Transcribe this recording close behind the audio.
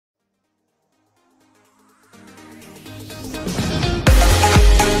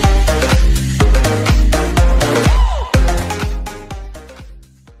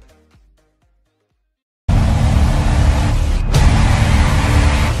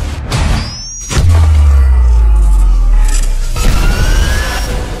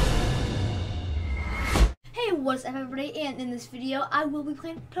and in this video, I will be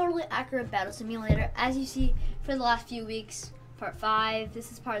playing Totally Accurate Battle Simulator. As you see, for the last few weeks, part 5,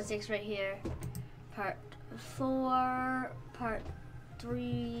 this is part 6 right here, part 4, part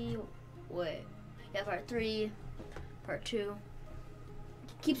 3, part 3, part 2,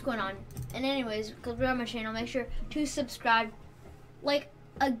 keeps going on. And anyways, because we're on my channel, make sure to subscribe. Like,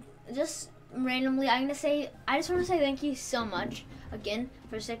 just randomly, I just want to say thank you so much, again,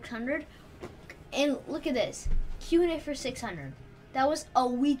 for 600. And look at this, Q&A for 600. That was a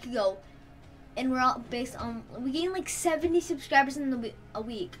week ago, and we're all based on, we gained like 70 subscribers in a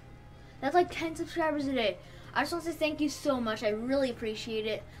week. That's like 10 subscribers a day. I just want to say thank you so much. I really appreciate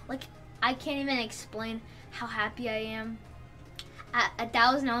it. Like, I can't even explain how happy I am. At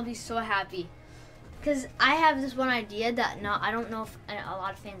 1,000, I'll be so happy. Because I have this one idea that I don't know if a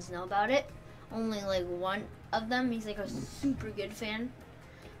lot of fans know about it. Only like one of them, he's like a super good fan.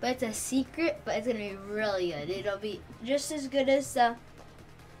 But it's a secret, but it's gonna be really good. It'll be just as good as the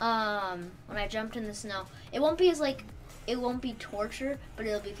when I jumped in the snow. It won't be it won't be torture, but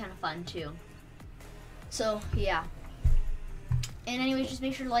it'll be kind of fun too. So yeah. And anyways, just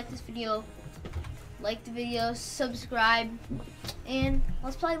make sure to like this video, like the video, subscribe, and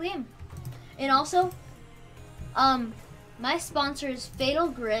let's play the game. And also, my sponsor is Fatal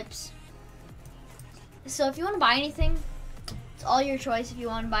Grips. So if you want to buy anything, it's all your choice. If you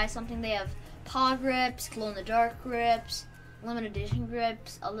want to buy something, they have paw grips, glow-in-the-dark grips, limited edition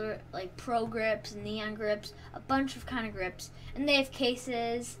grips, other like pro grips, neon grips, a bunch of kind of grips. And they have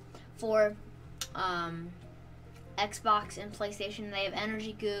cases for Xbox and PlayStation. They have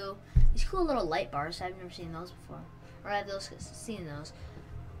energy goo, these cool little light bars. I've never seen those before, or I've seen those.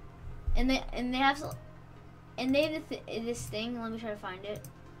 And they have this thing. Let me try to find it.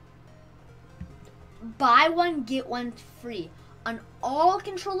 Buy one get one free on all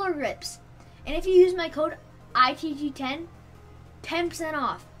controller grips, and if you use my code ITG10, 10%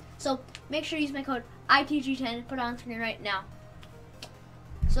 off. So make sure you use my code ITG10. Put it on screen right now.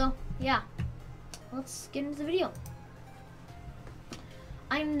 So yeah, let's get into the video.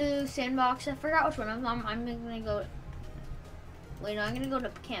 I'm the sandbox. I forgot which one. I'm gonna go. Wait, no, I'm gonna go to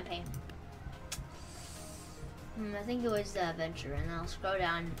campaign. I think it was the adventure, and I'll scroll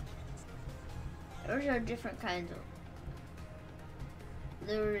down. Those are different kinds of.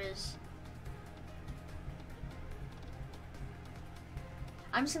 There is.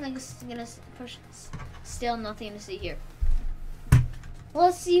 I'm just gonna push still nothing to see here. Well,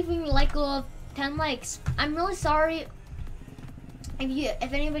 let's see if we can like go of 10 likes. I'm really sorry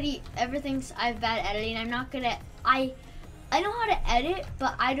if anybody ever thinks I have bad editing. I'm not gonna. I know how to edit,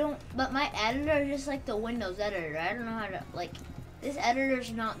 but but my editor is just like the Windows editor. I don't know how to, like, this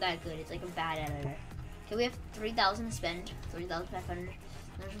editor's not that good. It's like a bad editor. Okay, we have 3,000 to spend, 3,500.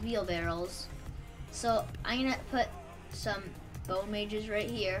 There's wheelbarrows. So I'm gonna put some bone mages right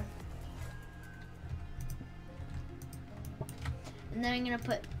here. And then I'm gonna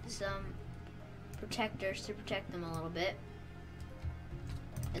put some protectors to protect them a little bit.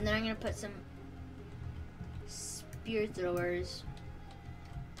 And then I'm gonna put some spear throwers.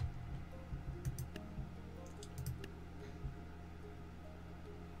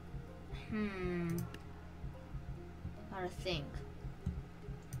 Gotta think.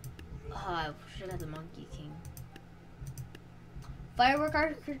 Oh, I should have got the Monkey King. Firework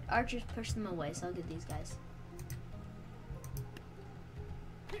archers push them away, so I'll get these guys.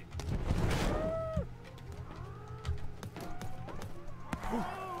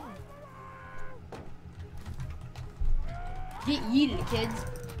 Get yeeted, kids.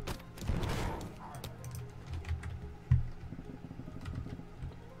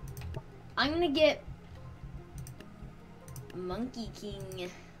 I'm gonna get Monkey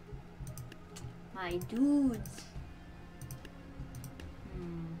King. My dudes.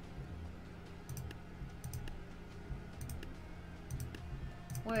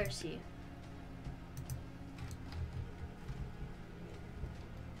 Where is he?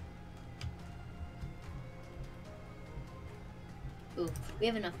 Ooh, we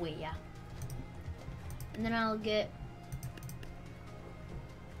have enough weight, yeah. And then I'll get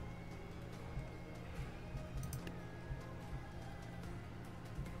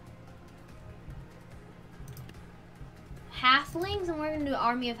halflings, and we're gonna do an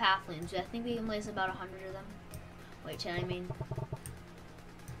army of halflings. I think we can place about 100 of them. Wait, 10, I mean.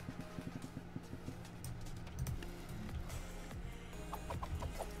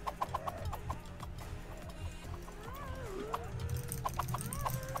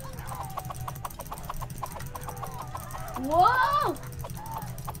 Whoa!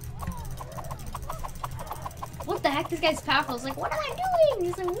 What the heck? This guy's powerful. It's like, what am I doing?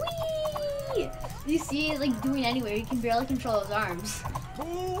 He's like, wee! You see it like doing anywhere. He can barely control his arms.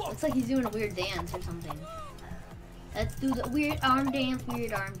 Looks like he's doing a weird dance or something. Let's do the weird arm dance,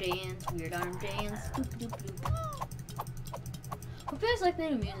 weird arm dance, weird arm dance. Doop, doop, doop. Hope you guys like the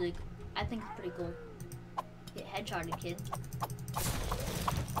new music. I think it's pretty cool. Get headshotted, kid.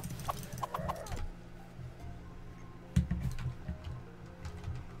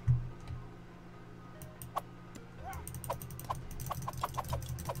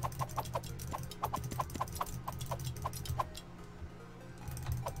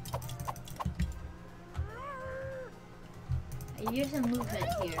 I hear some movement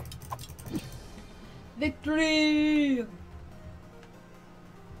here. Victory!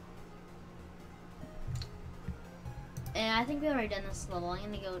 And I think we've already done this level. I'm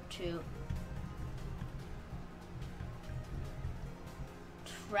gonna go to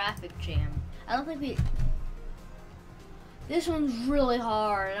traffic jam. I don't think we. This one's really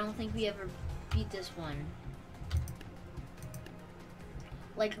hard. I don't think we ever beat this one.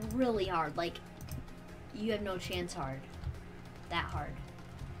 Like really hard. Like you have no chance hard. That hard.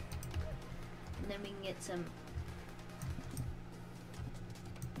 And then we can get some.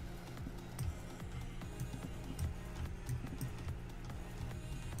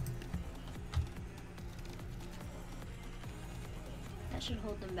 That should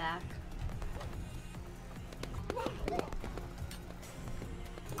hold them back.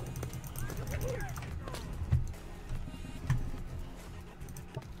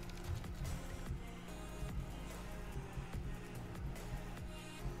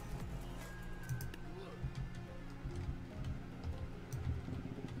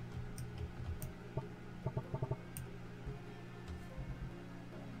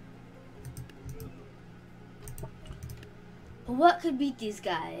 What could beat these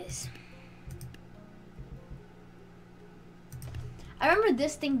guys? I remember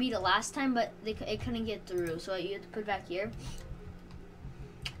this thing beat it last time, but it couldn't get through, so you have to put it back here.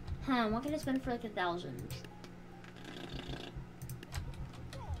 What can I spend for like 1,000?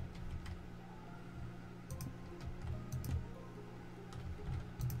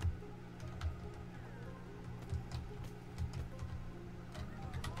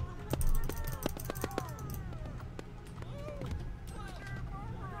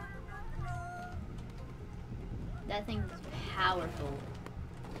 That thing is powerful.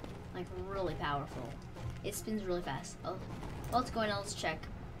 Like really powerful. It spins really fast. Oh, well, it's going on. Let's check.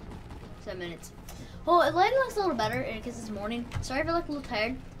 7 minutes. Oh, it lighting looks a little better because it's morning. Sorry if I look a little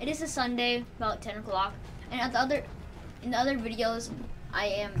tired. It is a Sunday, about 10 o'clock. And in the other videos, I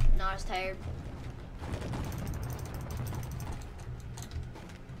am not as tired.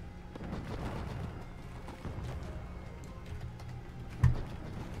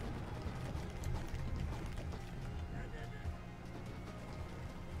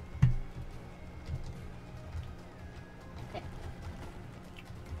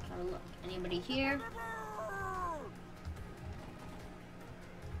 Look, anybody here?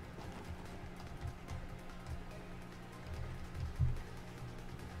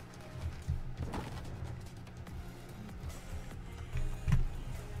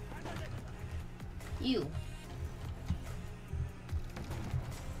 You.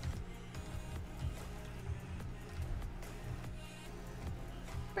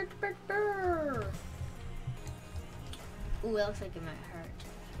 Burr, burr, burr. Ooh, it looks like it might hurt.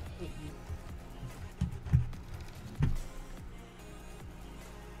 Hit you.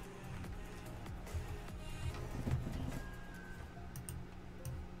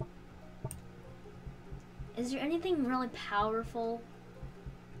 Is there anything really powerful?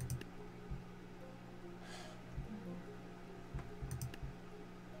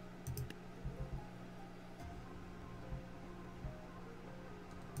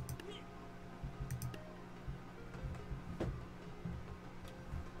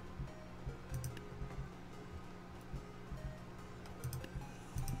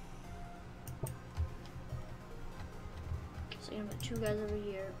 So I'm gonna put 2 guys over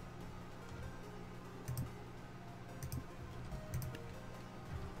here.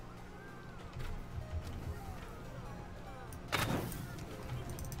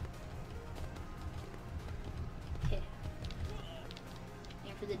 Okay.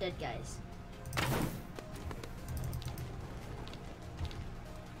 Aim for the dead guys.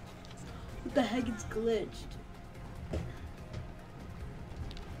 What the heck? It's glitched.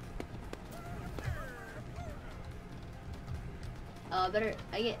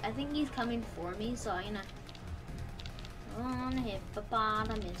 I think he's coming for me, so I'm gonna on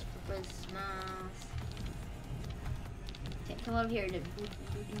hippopotamus for Christmas. Okay, come over here, dude.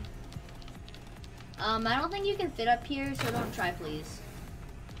 I don't think you can fit up here, so don't try, please.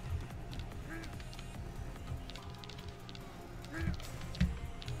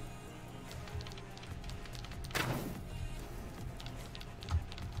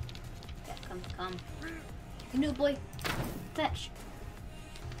 Come. You can do it, boy. Fetch.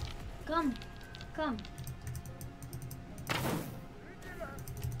 Come. Come.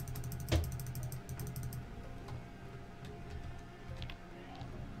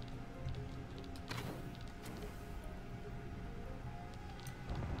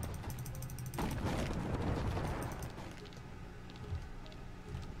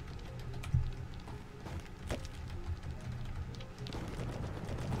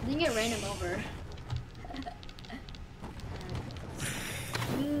 I think it ran him over.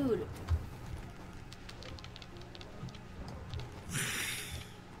 Dude.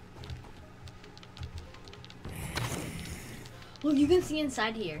 Look, you can see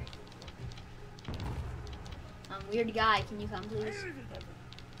inside here. Weird guy, can you come please?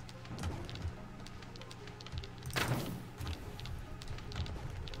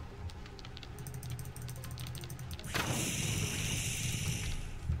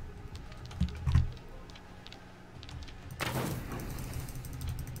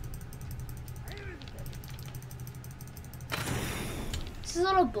 This is a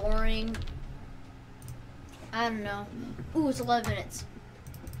little boring. I don't know. Ooh, it's 11 minutes.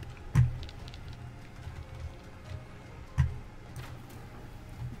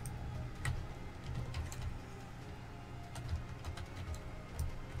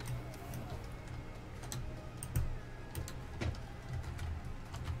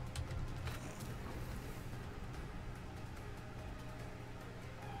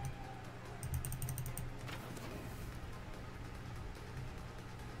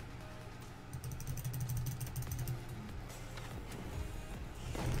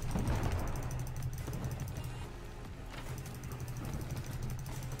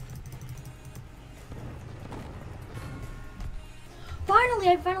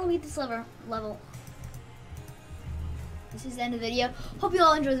 I finally beat this level. This is the end of the video. Hope you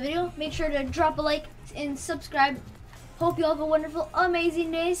all enjoyed the video. Make sure to drop a like and subscribe. Hope you all have a wonderful,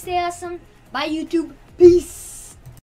 amazing day. Stay awesome. Bye, YouTube. Peace.